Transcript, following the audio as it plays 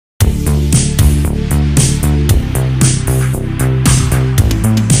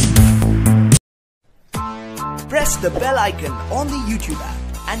press the bell icon on the YouTube app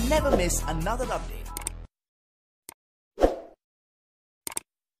and never miss another update.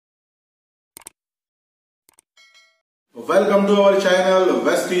 Welcome to our channel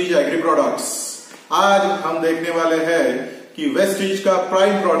Vestige agree products. आज हम देखने वाले हैं कि Vestige का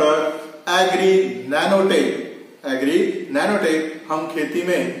प्राइम प्रोडक्ट एग्री नैनोटेक हम खेती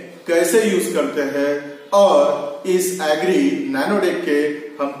में कैसे यूज करते हैं और इस एग्री नैनोटेक के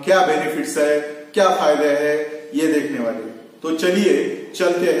हम क्या बेनिफिट्स है, क्या फायदे हैं, ये देखने वाले। तो चलिए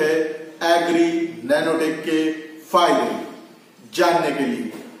चलते हैं एग्री नैनोटेक के फायदे जानने के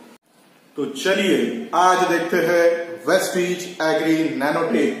लिए। तो चलिए आज देखते हैं वेस्टीज एग्री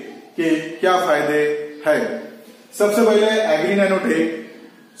नैनोटेक के क्या फायदे हैं। सबसे पहले एग्री नैनोटेक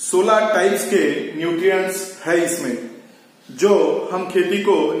 16 टाइप्स के न्यूट्रिएंट्स है इसमें। जो हम खेती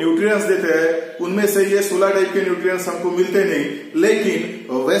को न्यूट्रिएंट्स देते हैं उनमें से ये 16 टाइप के न्यूट्रिएंट्स हमको मिलते नहीं, लेकिन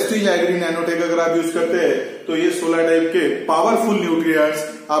वेस्टीज एग्री नैनोटेक अगर आप यूज करते हैं तो ये 16 टाइप के पावरफुल न्यूट्रिएंट्स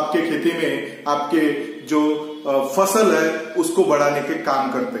आपके खेती में आपके जो फसल है उसको बढ़ाने के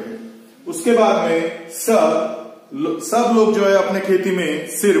काम करते हैं। उसके बाद में सब लोग जो है अपने खेती में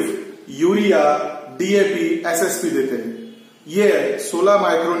सिर्फ यूरिया, डीएपी, एसएसपी देते हैं। ये 16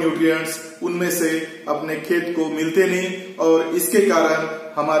 माइक्रो न्यूट्रिएंट्स उनमें से अपने खेत को मिलते नहीं और इसके कारण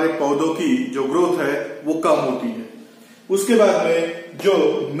हमारे पौधों की जो ग्रोथ है वो कम होती है। उसके बाद में जो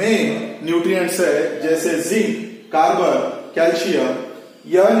मेन न्यूट्रिएंट्स है जैसे जिंक, कार्बन, कैल्शियम,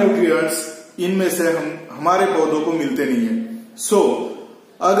 यह न्यूट्रिएंट्स इनमें से हमारे पौधों को मिलते नहीं है।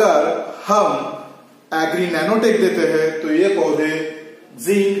 अगर हम एग्री नैनोटेक देते हैं तो ये पौधे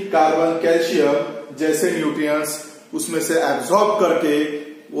जिंक, कार्बन, कैल्शियम जैसे न्यूट्रिएंट्स उसमें से एब्जॉर्ब करके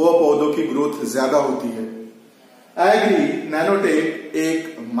वो पौधों की ग्रोथ ज्यादा होती है। एग्री नैनोटेक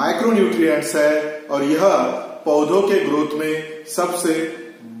एक माइक्रो न्यूट्रिएंट्स है और यह पौधों के ग्रोथ में सबसे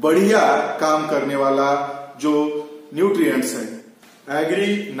बढ़िया काम करने वाला जो न्यूट्रिएंट्स है। एग्री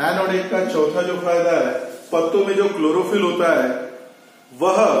नैनोटेक का चौथा जो फायदा है, पत्तों में जो क्लोरोफिल होता है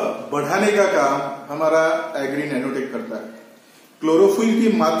वह बढ़ाने का काम हमारा एग्री नैनोटेक करता है। क्लोरोफिल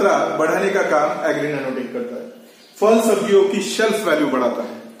की मात्रा बढ़ाने का काम एग्री नैनोटेक करता है। फल सब्जियों की शेल्फ वैल्यू बढ़ाता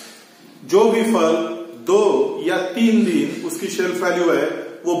है। जो भी फल 2 या 3 दिन उसकी शेल्फ वैल्यू है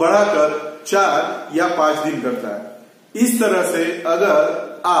वो बढ़ाकर 4 या 5 दिन करता है। इस तरह से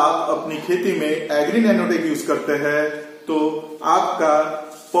अगर आप अपनी खेती में एग्री नैनोटेक यूज करते हैं तो आपका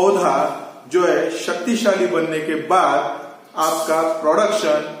पौधा जो है शक्तिशाली बनने के बाद आपका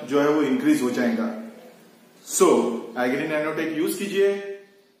प्रोडक्शन जो है वो इंक्रीज हो जाएगा। एग्री नैनोटेक यूज कीजिए।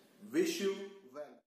 Wish you